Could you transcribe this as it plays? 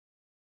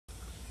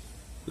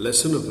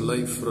Lesson of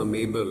life from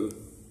Abel.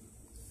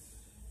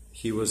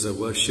 He was a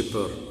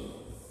worshipper.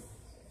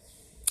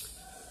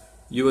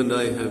 You and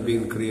I have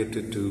been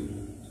created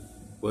to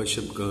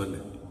worship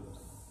God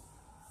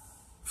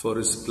for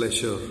His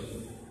pleasure.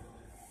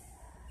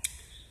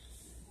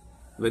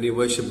 When you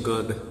worship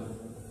God,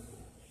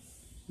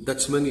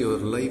 that's when your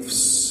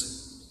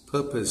life's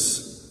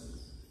purpose,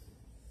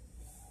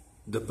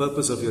 the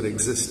purpose of your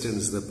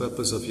existence, the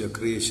purpose of your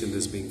creation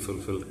is being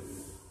fulfilled.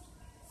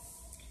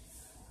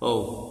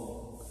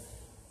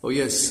 Oh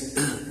yes,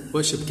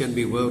 worship can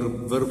be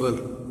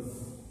verbal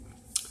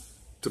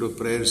through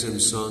prayers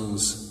and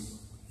songs,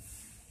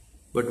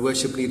 but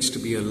worship needs to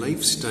be a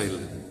lifestyle.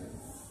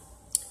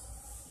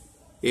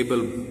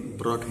 Abel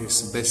brought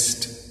his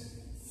best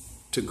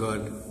to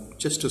God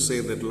just to say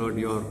that, Lord,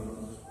 you're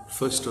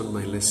first on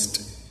my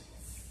list.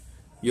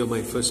 You're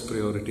my first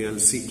priority. I'll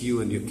seek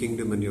you and your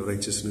kingdom and your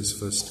righteousness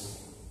first.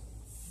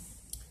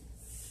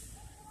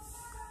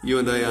 You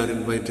and I are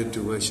invited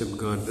to worship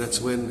God. That's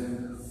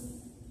when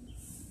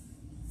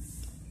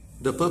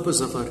the purpose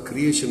of our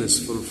creation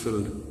is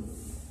fulfilled.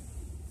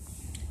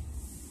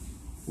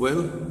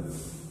 Well,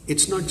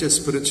 it's not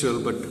just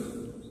spiritual, but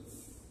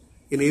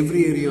in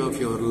every area of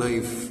your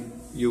life,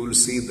 you will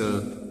see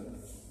the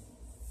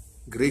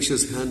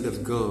gracious hand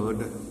of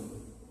God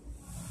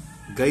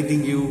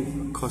guiding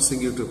you,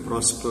 causing you to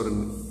prosper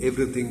in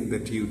everything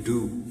that you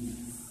do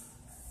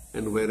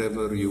and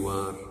wherever you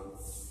are.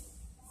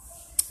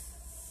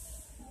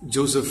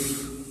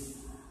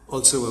 Joseph,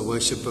 also a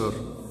worshipper,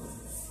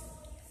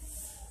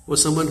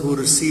 was someone who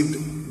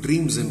received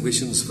dreams and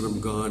visions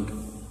from God,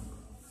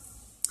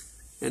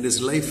 and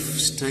his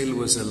lifestyle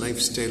was a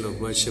lifestyle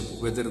of worship,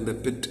 whether in the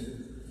pit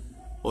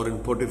or in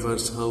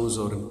Potiphar's house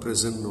or in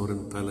prison or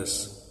in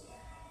palace.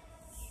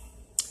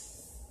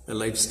 A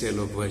lifestyle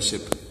of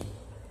worship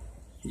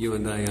you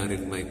and I are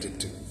invited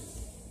to.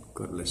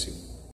 God bless you.